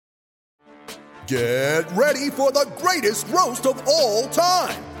Get ready for the greatest roast of all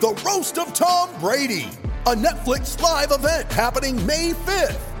time, the Roast of Tom Brady, a Netflix live event happening May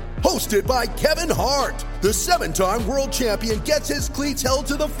 5th. Hosted by Kevin Hart, the 7-time world champion gets his cleats held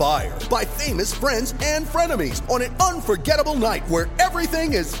to the fire by famous friends and frenemies on an unforgettable night where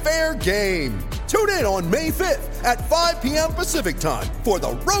everything is fair game. Tune in on May 5th at 5 p.m. Pacific time for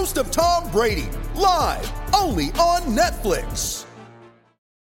the Roast of Tom Brady, live only on Netflix.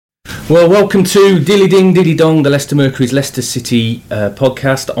 Well, welcome to Dilly Ding Diddy Dong, the Leicester Mercury's Leicester City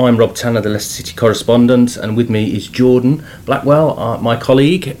podcast. I'm Rob Tanner, the Leicester City correspondent, and with me is Jordan Blackwell, my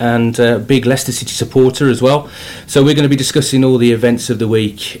colleague and big Leicester City supporter as well. So we're going to be discussing all the events of the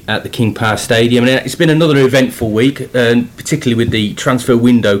week at the King Power Stadium. And it's been another eventful week, particularly with the transfer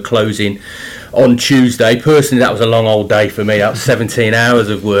window closing on Tuesday. Personally, that was a long old day for me. That was 17 hours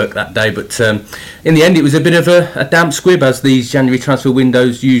of work that day, but in the end it was a bit of a damp squib, as these January transfer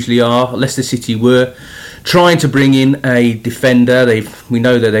windows usually are. Leicester City were trying to bring in a defender. We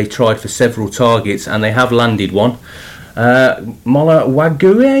know that they tried for several targets and they have landed one. Mola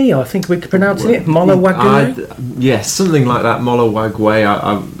Wagwe, I think we're pronouncing it. Mola Wagwe? Yes, something like that. Mola Wagwe,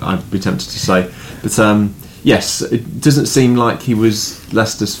 I'd be tempted to say. But yes, it doesn't seem like he was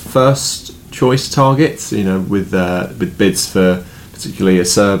Leicester's first choice targets, you know, with bids for particularly a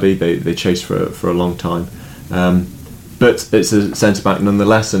Serbi, they chased for a long time, but it's a centre back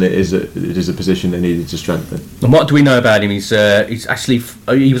nonetheless, and it is a position they needed to strengthen. And what do we know about him? He's actually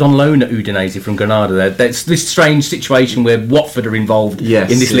he was on loan at Udinese from Granada. There's this strange situation where Watford are involved in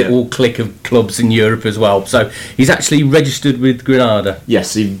this little clique of clubs in Europe as well. So he's actually registered with Granada.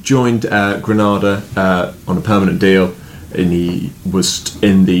 Yes, he joined Granada on a permanent deal. And he was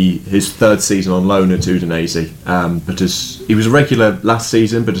in his third season on loan at Udinese, but he was a regular last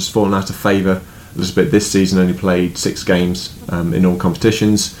season, but has fallen out of favour a little bit this season. Only played 6 games in all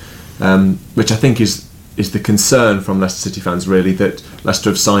competitions, which I think is the concern from Leicester City fans, really, that Leicester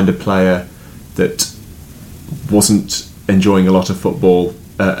have signed a player that wasn't enjoying a lot of football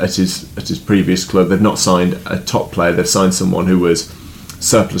at his previous club. They've not signed a top player; they've signed someone who was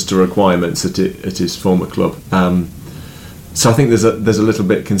surplus to requirements at his former club. So I think there's a little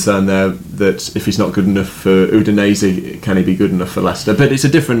bit concern there that if he's not good enough for Udinese, can he be good enough for Leicester? But it's a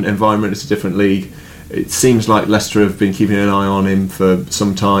different environment, it's a different league. It seems like Leicester have been keeping an eye on him for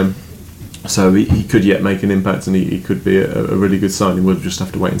some time, so he could yet make an impact, and he could be a really good signing. We'll just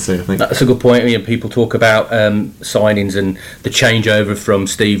have to wait and see, I think. That's a good point. I mean, people talk about signings and the changeover from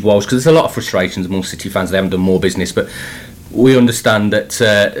Steve Walsh, because there's a lot of frustrations among City fans. They haven't done more business, but we understand that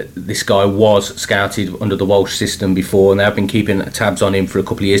this guy was scouted under the Walsh system before, and they have been keeping tabs on him for a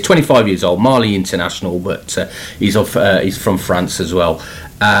couple of years. 25 years old, Mali international, but he's from France as well.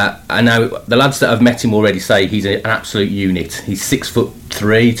 And now the lads that have met him already say he's an absolute unit. He's 6'3",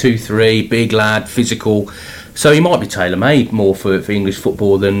 2'3", big lad, physical. So he might be tailor-made more for English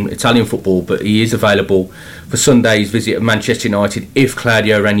football than Italian football, but he is available for Sunday's visit of Manchester United if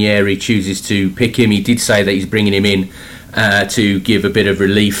Claudio Ranieri chooses to pick him. He did say that he's bringing him in to give a bit of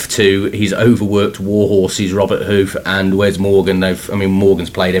relief to his overworked warhorses, Robert Huth and Wes Morgan. Morgan's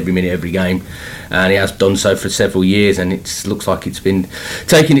played every minute, every game, and he has done so for several years, and it looks like it's been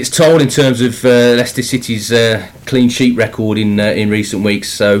taking its toll in terms of Leicester City's clean sheet record in recent weeks.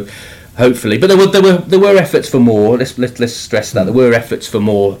 So hopefully, but there were efforts for more. Let's stress that there were efforts for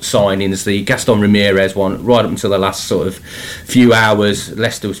more signings. The Gaston Ramirez one, right up until the last sort of few hours,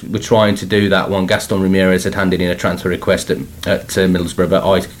 Leicester were trying to do that one. Gaston Ramirez had handed in a transfer request at Middlesbrough, but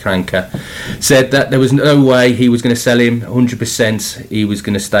Isaac Kranker said that there was no way he was going to sell him 100%. He was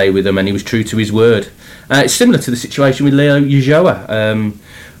going to stay with them, and he was true to his word. It's similar to the situation with Leo Ulloa.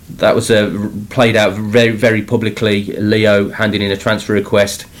 That was played out very, very publicly. Leo handing in a transfer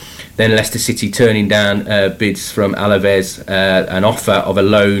request. Then Leicester City turning down bids from Alaves, an offer of a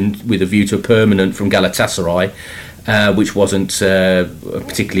loan with a view to a permanent from Galatasaray, which wasn't a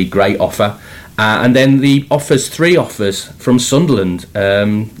particularly great offer. And then three offers from Sunderland,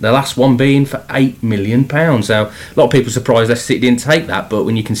 the last one being for £8 million. Now, a lot of people are surprised Leicester City didn't take that, but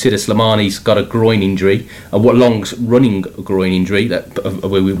when you consider Slimani's got a groin injury, a long-running groin injury that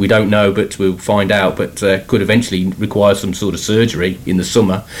we don't know, but we'll find out, but could eventually require some sort of surgery in the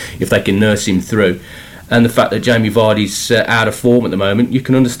summer if they can nurse him through. And the fact that Jamie Vardy's out of form at the moment, you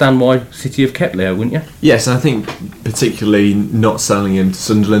can understand why City have kept Leo, wouldn't you? Yes, I think particularly not selling him to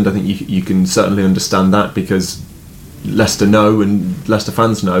Sunderland, I think you can certainly understand that, because Leicester know, and Leicester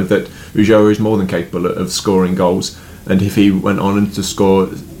fans know, that Ulloa is more than capable of scoring goals. and if he went on to score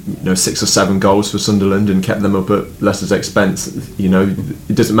 6 or 7 goals for Sunderland and kept them up at Leicester's expense,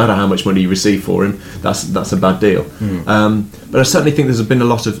 it doesn't matter how much money you receive for him, that's a bad deal. But I certainly think there's been a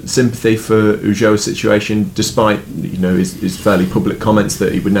lot of sympathy for Ulloa's situation, despite his fairly public comments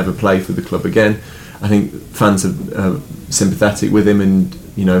that he would never play for the club again. I think fans are sympathetic with him and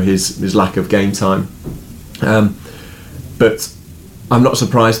his lack of game time. But I'm not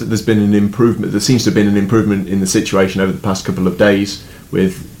surprised that there's been an improvement. There seems to have been an improvement in the situation over the past couple of days,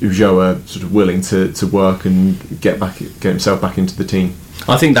 with Ulloa sort of willing to work and get himself back into the team.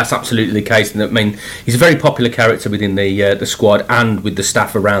 I think that's absolutely the case. And I mean, he's a very popular character within the squad and with the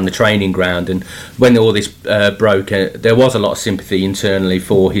staff around the training ground. And when all this broke, there was a lot of sympathy internally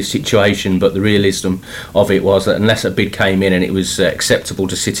for his situation. But the realism of it was that unless a bid came in and it was acceptable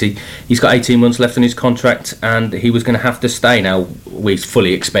to City, he's got 18 months left on his contract, and he was going to have to stay. Now we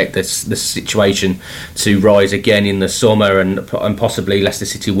fully expect this situation to rise again in the summer, and possibly Leicester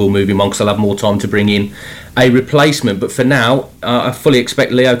City will move him on because they'll have more time to bring in a replacement. But for now, I fully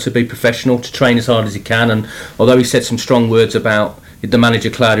expect Leo to be professional, to train as hard as he can, and although he said some strong words about the manager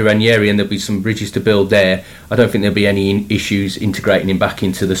Claudio Ranieri and there'll be some bridges to build there, I don't think there'll be any issues integrating him back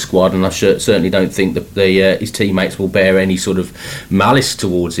into the squad, and I certainly don't think that his teammates will bear any sort of malice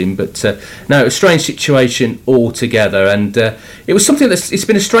towards him. But no, a strange situation altogether, and it was something it's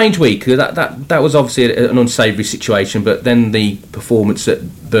been a strange week. That was obviously an unsavoury situation, but then the performance at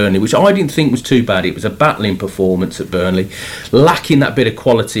Burnley, which I didn't think was too bad. It was a battling performance at Burnley, lacking that bit of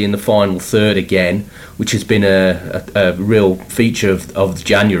quality in the final third again, which has been a real feature of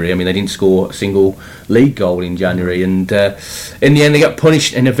January. I mean, they didn't score a single league goal in January, and in the end they got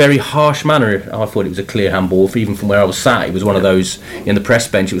punished in a very harsh manner. I thought it was a clear handball, even from where I was sat. It was one of those, in the press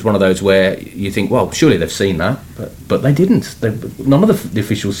bench, it was one of those where you think, well, surely they've seen that, but they didn't. None of the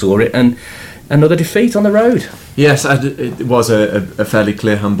officials saw it, and another defeat on the road. Yes, it was a fairly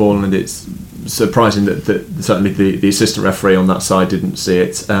clear handball, and it's surprising that certainly the assistant referee on that side didn't see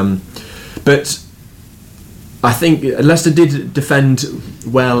it. But I think Leicester did defend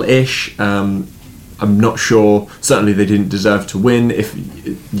well-ish. I'm not sure. Certainly they didn't deserve to win. If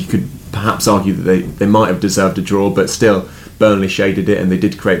you could perhaps argue that they might have deserved a draw, but still Burnley shaded it and they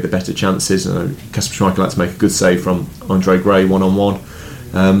did create the better chances. Kasper Schmeichel had to make a good save from Andre Gray one-on-one.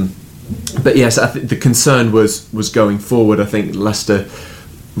 But yes, I think the concern was going forward. I think Leicester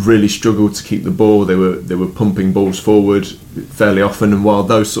really struggled to keep the ball. They were pumping balls forward fairly often, and while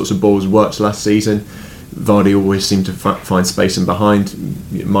those sorts of balls worked last season, Vardy always seemed to find space in behind.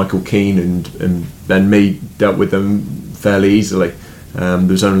 Michael Keane and Ben Mee dealt with them fairly easily. There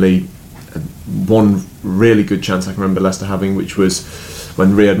was only one really good chance I can remember Leicester having, which was when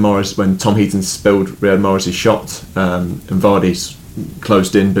Tom Heaton spilled Riyad Mahrez's shot, and Vardy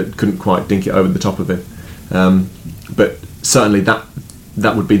closed in but couldn't quite dink it over the top of him. But certainly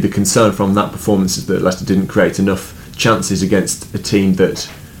that would be the concern from that performance, is that Leicester didn't create enough chances against a team that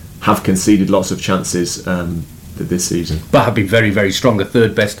have conceded lots of chances this season, but have been very, very strong. The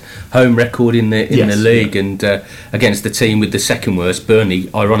third best home record in the league, yeah. And against the team with the second worst, Burnley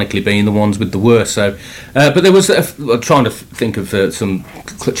ironically being the ones with the worst. So, but there was trying to think of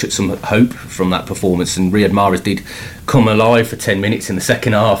clutch at some hope from that performance, and Riyad Mahrez did come alive for 10 minutes in the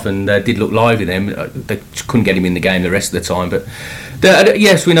second half and did look lively then. They couldn't get him in the game the rest of the time, but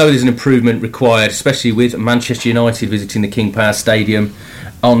yes, we know there's an improvement required, especially with Manchester United visiting the King Power Stadium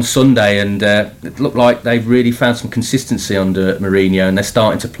on Sunday, and it looked like they've really found some consistency under Mourinho, and they're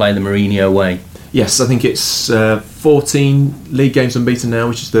starting to play the Mourinho way. Yes, I think it's 14 league games unbeaten now,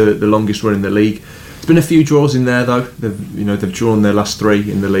 which is the longest run in the league. There's been a few draws in there though. They've drawn their last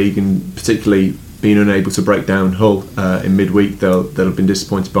 3 in the league, and particularly being unable to break down Hull in midweek, they'll have been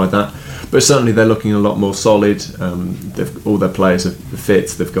disappointed by that. But certainly they're looking a lot more solid. All their players are fit.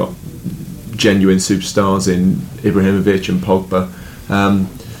 They've got genuine superstars in Ibrahimovic and Pogba.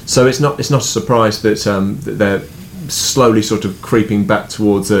 So it's not a surprise that they're slowly sort of creeping back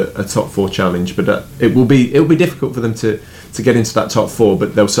towards a top 4 challenge. But it will be difficult for them to get into that top 4.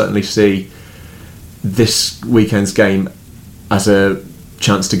 But they'll certainly see this weekend's game as a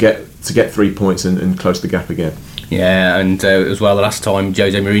chance to get 3 points and close the gap again. Yeah, and as well, the last time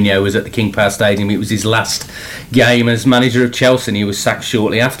Jose Mourinho was at the King Power Stadium, it was his last game as manager of Chelsea, and he was sacked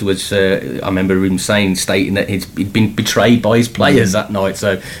shortly afterwards. I remember him stating that he'd been betrayed by his players that night,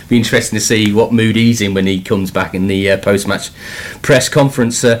 so it'll be interesting to see what mood he's in when he comes back in the post-match press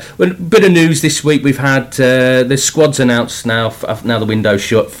conference. A bit of news this week, we've had the squads announced now the window's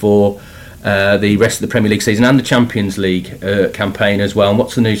shut for the rest of the Premier League season and the Champions League campaign as well. And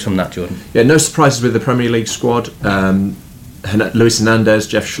what's the news from that, Jordan? Yeah, no surprises with the Premier League squad. Luis Hernandez,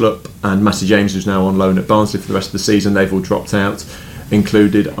 Jeff Schlupp and Matty James, who's now on loan at Barnsley for the rest of the season, they've all dropped out.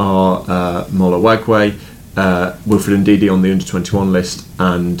 Included are Mola Wagwe, Wilfred Ndidi on the under-21 list,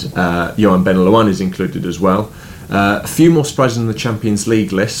 and Yohan Benalouane is included as well. A few more surprises on the Champions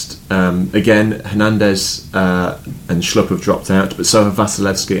League list. Again, Hernandez and Schlupp have dropped out, but so have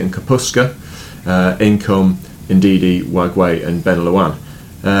Vasilevsky and Kapuska. In come Ndidi, Wagwe and Benalouane.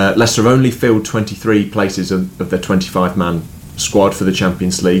 Leicester have only filled 23 places of their 25-man squad for the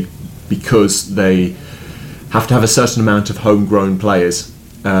Champions League because they have to have a certain amount of homegrown players,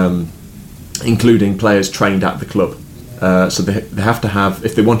 including players trained at the club. So they have to have,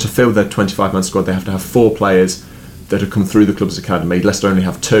 if they want to fill their 25-man squad, they have to have 4 players that have come through the club's academy. Leicester only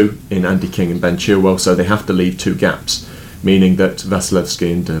have 2 in Andy King and Ben Chilwell, so they have to leave 2 gaps, meaning that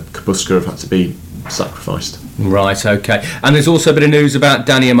Vasilevsky and Kapuska have had to be sacrificed. Right, okay. And there's also a bit of news about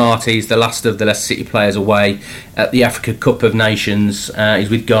Danny Amati. He's the last of the Leicester City players away at the Africa Cup of Nations. He's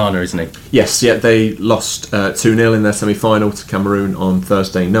with Ghana, isn't he? Yes, yeah, they lost 2-0 in their semi-final to Cameroon on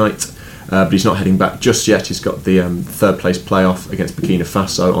Thursday night, but he's not heading back just yet. He's got the third place playoff against Burkina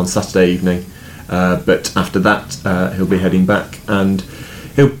Faso on Saturday evening, but after that he'll be heading back, and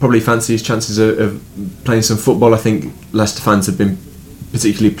he'll probably fancy his chances of playing some football. I think Leicester fans have been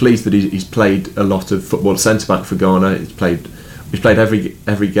particularly pleased that he's played a lot of football centre-back for Ghana. He's played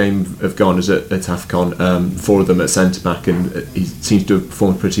every game of Ghana's at AFCON, 4 of them at centre-back, and he seems to have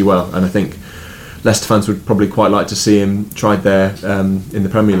performed pretty well. And I think Leicester fans would probably quite like to see him tried there in the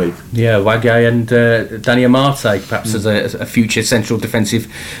Premier League. Yeah, Wagwe and Danny Amate, perhaps as a future central defensive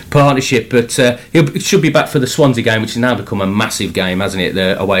partnership. But he should be back for the Swansea game, which has now become a massive game, hasn't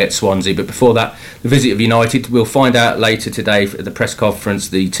it, away at Swansea. But before that, the visit of United, we'll find out later today at the press conference,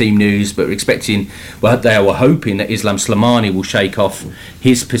 the team news, but we're expecting, they were hoping that Islam Slimani will shake off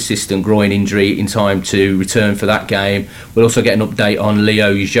his persistent groin injury in time to return for that game. We'll also get an update on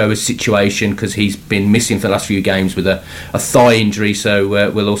Leo Ulloa's situation, because he's been missing for the last few games with a thigh injury, so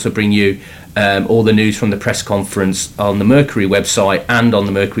we'll also bring you all the news from the press conference on the Mercury website and on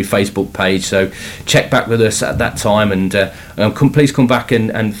the Mercury Facebook page, so check back with us at that time, and please come back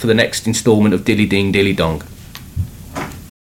and for the next instalment of Dilly Ding Dilly Dong.